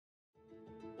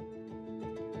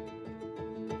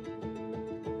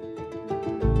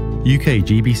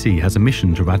UK-GBC has a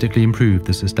mission to radically improve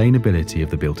the sustainability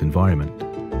of the built environment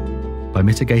by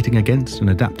mitigating against and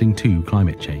adapting to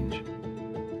climate change.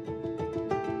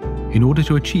 In order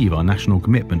to achieve our national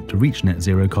commitment to reach net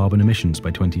zero carbon emissions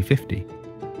by 2050,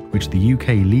 which the UK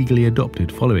legally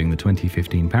adopted following the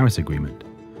 2015 Paris Agreement,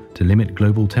 to limit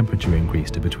global temperature increase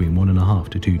to between 1.5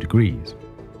 to 2 degrees.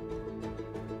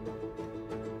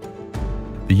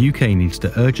 The UK needs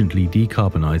to urgently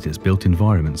decarbonise its built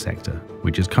environment sector,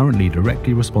 which is currently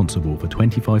directly responsible for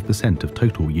 25% of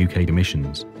total UK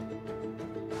emissions,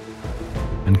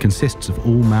 and consists of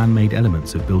all man-made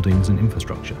elements of buildings and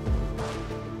infrastructure.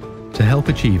 To help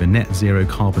achieve a net zero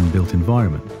carbon built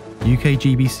environment,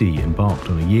 UK-GBC embarked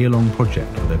on a year-long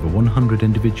project with over 100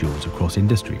 individuals across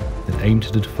industry that aimed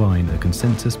to define a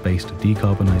consensus-based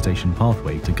decarbonisation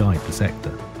pathway to guide the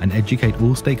sector and educate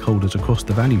all stakeholders across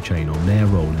the value chain on their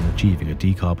role in achieving a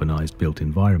decarbonised built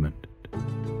environment.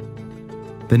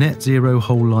 The Net Zero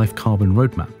Whole Life Carbon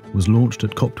Roadmap was launched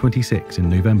at COP26 in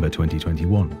November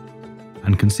 2021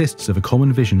 and consists of a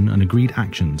common vision and agreed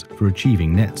actions for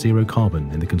achieving net zero carbon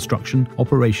in the construction,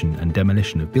 operation and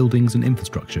demolition of buildings and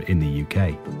infrastructure in the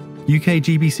UK.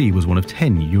 UK-GBC was one of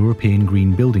 10 European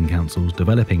Green Building Councils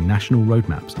developing national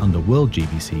roadmaps under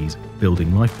UKGBC's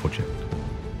Building Life project.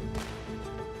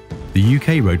 The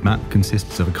UK roadmap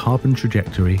consists of a carbon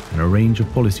trajectory and a range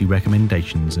of policy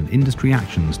recommendations and industry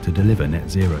actions to deliver net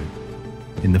zero,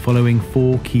 in the following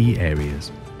 4 key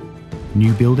areas: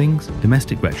 new buildings,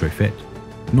 domestic retrofit,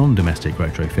 non-domestic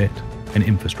retrofit, and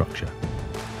infrastructure.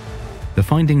 The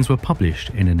findings were published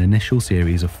in an initial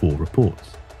series of 4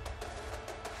 reports.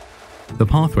 The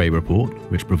Pathway Report,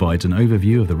 which provides an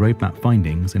overview of the roadmap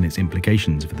findings and its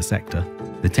implications for the sector.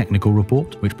 The Technical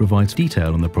Report, which provides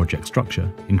detail on the project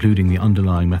structure, including the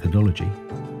underlying methodology.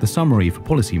 The Summary for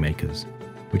Policymakers,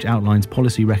 which outlines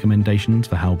policy recommendations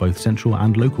for how both central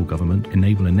and local government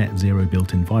enable a net zero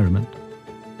built environment.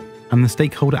 And the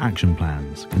Stakeholder Action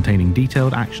Plans, containing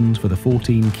detailed actions for the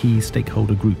 14 key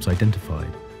stakeholder groups identified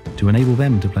to enable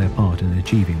them to play a part in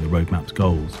achieving the roadmap's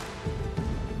goals.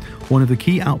 One of the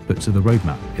key outputs of the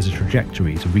roadmap is a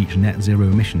trajectory to reach net zero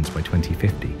emissions by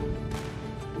 2050.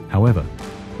 However,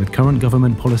 with current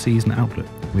government policies and outlook,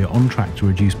 we are on track to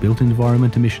reduce built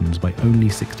environment emissions by only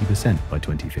 60% by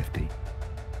 2050.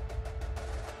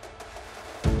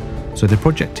 So the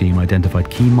project team identified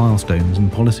key milestones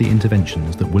and policy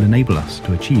interventions that will enable us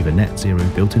to achieve a net zero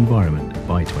built environment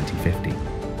by 2050.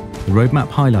 The roadmap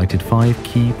highlighted 5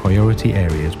 key priority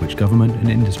areas which government and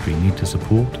industry need to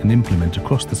support and implement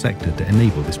across the sector to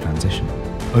enable this transition.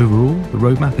 Overall, the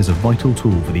roadmap is a vital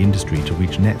tool for the industry to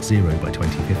reach net zero by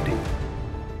 2050.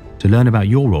 To learn about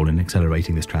your role in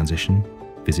accelerating this transition,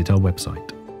 visit our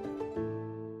website.